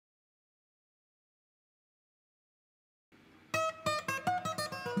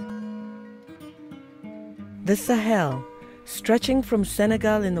The Sahel, stretching from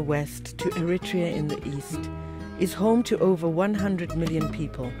Senegal in the west to Eritrea in the east, is home to over 100 million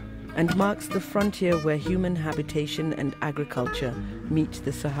people and marks the frontier where human habitation and agriculture meet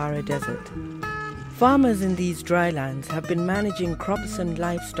the Sahara Desert. Farmers in these drylands have been managing crops and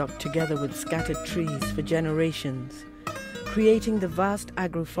livestock together with scattered trees for generations, creating the vast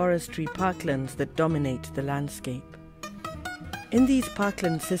agroforestry parklands that dominate the landscape. In these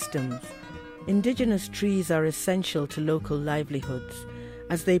parkland systems, indigenous trees are essential to local livelihoods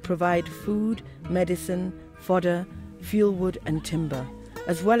as they provide food, medicine, fodder, fuelwood and timber,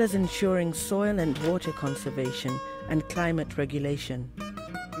 as well as ensuring soil and water conservation and climate regulation.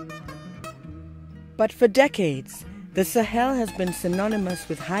 But for decades, the Sahel has been synonymous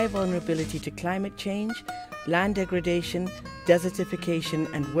with high vulnerability to climate change, land degradation,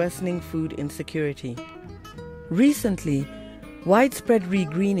 desertification and worsening food insecurity. Recently, widespread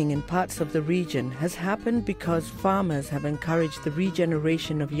regreening in parts of the region has happened because farmers have encouraged the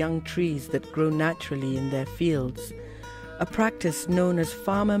regeneration of young trees that grow naturally in their fields, a practice known as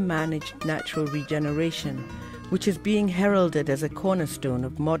farmer-managed natural regeneration, which is being heralded as a cornerstone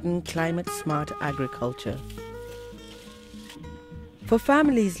of modern climate-smart agriculture. For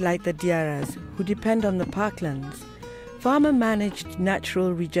families like the Diarras, who depend on the parklands, farmer-managed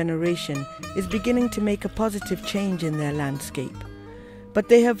natural regeneration is beginning to make a positive change in their landscape. But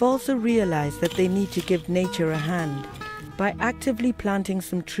they have also realized that they need to give nature a hand by actively planting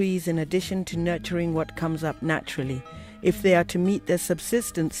some trees in addition to nurturing what comes up naturally, if they are to meet their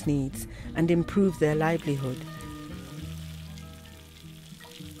subsistence needs and improve their livelihood.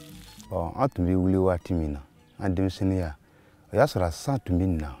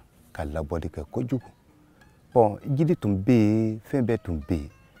 Bon, jidi tumbe, fembe tumbe.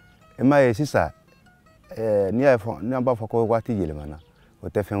 Ema sisa, ni amba fako wati jelemana.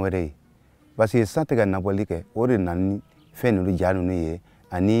 Ote fenwere. Basi sante ga nabolike, ori nani fenu janu niye,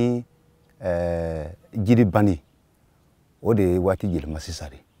 ani jidi bani. Ode wati jelema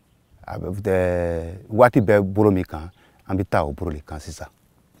sisari. Abe wati be buromi kan, ambita o buroli kan sisa.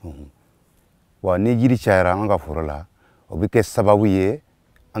 Wa ni jidi chaira anga forola, obike sababu ye.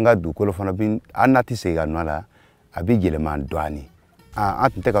 Anga dukolo fana bin anati sega nwala abi jeleman douani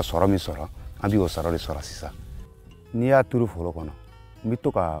atinte ka soro mi soro abi o soro le soro sisa ni ya turu foro kono mi to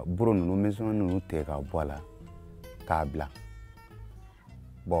ka buro nunu maison nunu te ka bola ka bla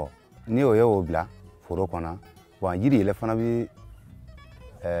bo ni o ye o bla foro kono wa jiri ele fana bi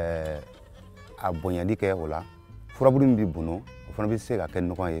abonya dike ola fura buru mi buno o fana bi sega ken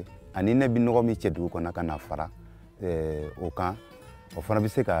no ye ani ne bi no mi chedu kono kana fara o kan o fana bi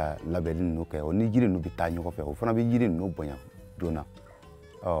se ka labeli no ke o ni jiri no bi ta nyoko fe o fana bi jiri no bonya dona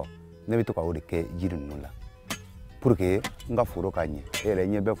ne bi to ka o de ke jiri no la pour que nga foro ka nye ere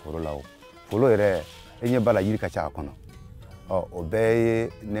nye be foro la o foro ere enye bala jiri ka cha kono o be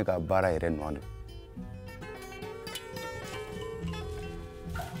ne ka bara ere no.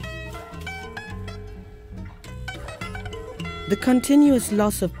 The continuous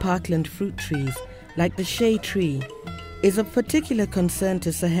loss of parkland fruit trees like the shea tree is of particular concern to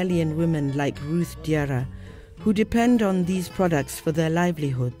Sahelian women like Ruth Diarra, who depend on these products for their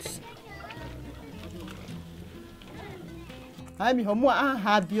livelihoods. I'm home. I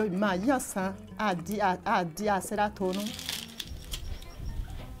have you, my yes, dear Seratono.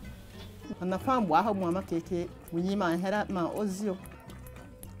 And the farm Waha Mama Keke, we my head at my Ozio.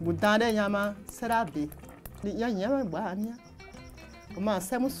 Budane Yama Serabi, the young Yama. Ma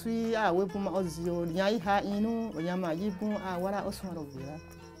semu sui a webu ma ozio nyai ha inu oyama yibu a wala oswaro vira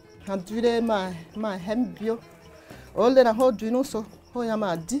handure ma hembio ole na ho duino so ho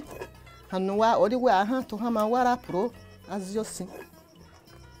yama di hanwa odi we aha to ha ma wara pro azio sin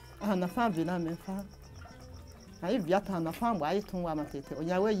ana fa vila me fa ai viata na fa mwa ai tun wa matete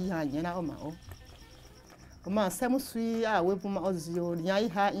oyawe yi ha nyena o ma semu sui a webu ma ozio nyai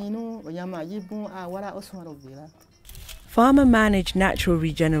ha inu oyama yibu a wala oswaro vira. Farmer-managed natural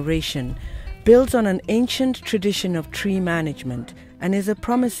regeneration builds on an ancient tradition of tree management and is a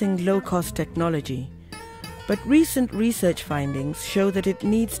promising low-cost technology. But recent research findings show that it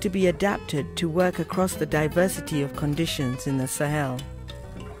needs to be adapted to work across the diversity of conditions in the Sahel.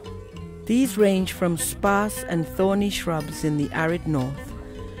 These range from sparse and thorny shrubs in the arid north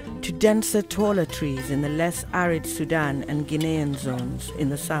to denser, taller trees in the less arid Sudan and Guinean zones in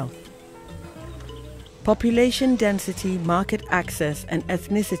the south. Population density, market access, and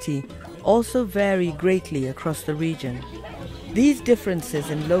ethnicity also vary greatly across the region. These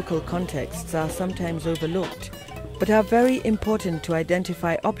differences in local contexts are sometimes overlooked, but are very important to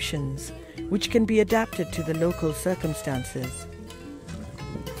identify options which can be adapted to the local circumstances.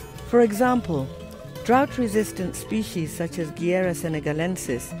 For example, Drought-resistant species such as Guiera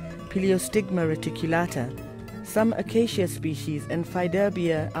senegalensis, Piliostigma reticulata, some acacia species and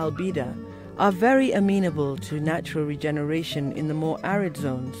Fiderbia albida are very amenable to natural regeneration in the more arid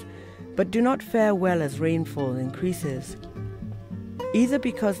zones, but do not fare well as rainfall increases, either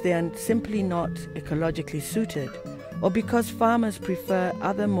because they are simply not ecologically suited, or because farmers prefer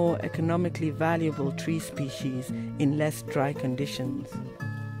other more economically valuable tree species in less dry conditions.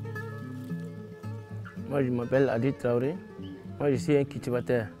 Moi, je m'appelle Adi Traoré. Moi, je suis un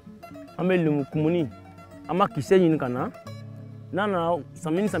cultivateur. Je suis un communi. Je suis un kana. Nana,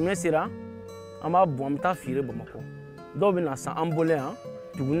 samini sera. Je suis un fire Bamako. Donc, je suis un ambolé.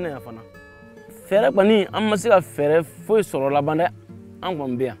 Tu connais la fana. Faire pani, je suis un faire. Faut sur la bande. En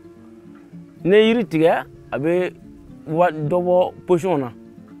Gambia. Ne irritiga, avec double position na.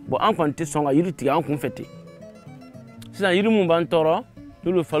 Bon, en quantité songa irritiga en confetti. Si la irimu bantoro,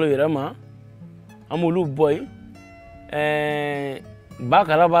 tu le follow irama. Amolu boy,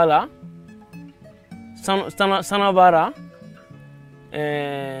 bakalabala, sanabara,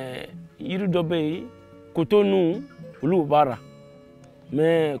 iru dobe, kotonu, ulu bara.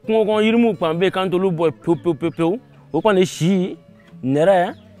 Mais quand irimu pambe quand ulu boy peu, au quand chi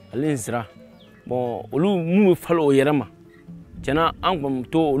nere alinsra. Bon, ulu mu follow yerama. Tiens, en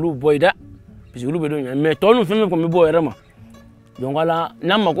to ulu boy da, puis ulu bedo mais tonu film comme boy yerama. Donc voilà,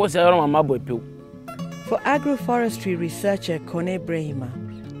 namako c'est vraiment ma boy peu. For agroforestry researcher Kone Brehima,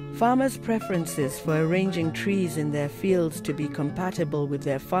 farmers' preferences for arranging trees in their fields to be compatible with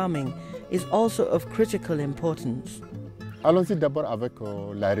their farming is also of critical importance. Allons-y d'abord avec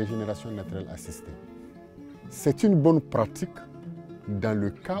la régénération naturelle assistée. C'est une bonne pratique dans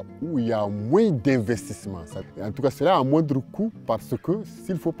le cas où il y a moins d'investissement. En tout cas, cela à moindre coût parce que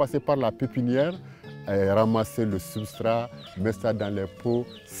s'il faut passer par la pépinière, ramasser le substrat, mettre ça dans les pots,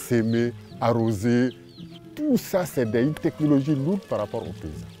 s'aimer, arroser, tout ça, c'est une technologie lourde par rapport aux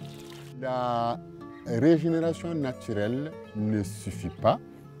paysans. La régénération naturelle ne suffit pas.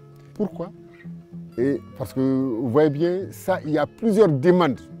 Pourquoi? Parce que vous voyez bien, ça, il y a plusieurs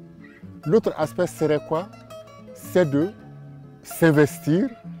demandes. L'autre aspect serait quoi? C'est de s'investir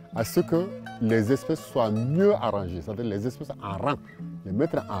à ce que les espèces soient mieux arrangées, c'est-à-dire les espèces en rang, les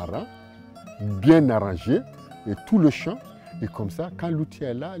mettre en rang, bien arrangées, et tout le champ. Et comme ça, quand l'outil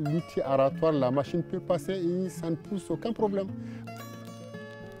est là, l'outil aratoire, la machine peut passer et ça ne pose aucun problème.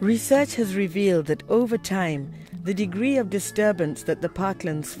 Research has revealed that over time, the degree of disturbance that the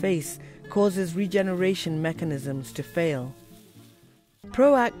parklands face causes regeneration mechanisms to fail.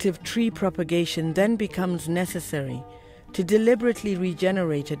 Proactive tree propagation then becomes necessary to deliberately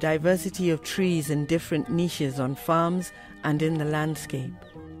regenerate a diversity of trees in different niches on farms and in the landscape.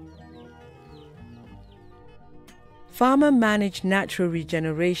 Farmer-managed natural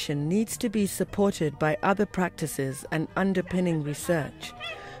regeneration needs to be supported by other practices and underpinning research,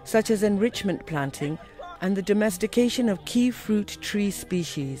 such as enrichment planting and the domestication of key fruit tree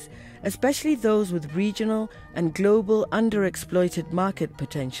species, especially those with regional and global underexploited market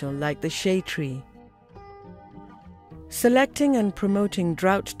potential like the shea tree. Selecting and promoting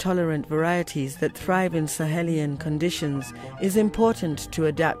drought-tolerant varieties that thrive in Sahelian conditions is important to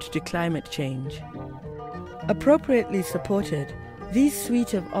adapt to climate change. Appropriately supported, these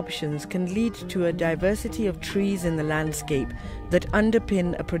suite of options can lead to a diversity of trees in the landscape that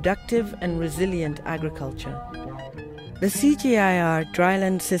underpin a productive and resilient agriculture. The CGIR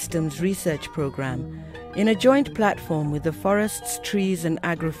Dryland Systems Research Programme, in a joint platform with the Forests, Trees and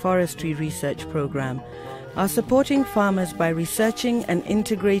Agroforestry Research Programme, are supporting farmers by researching and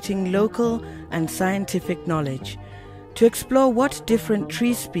integrating local and scientific knowledge to explore what different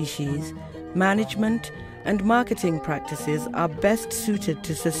tree species, management, and marketing practices are best suited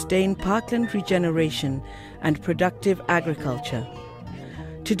to sustain parkland regeneration and productive agriculture,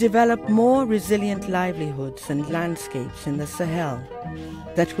 to develop more resilient livelihoods and landscapes in the Sahel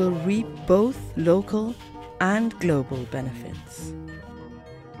that will reap both local and global benefits.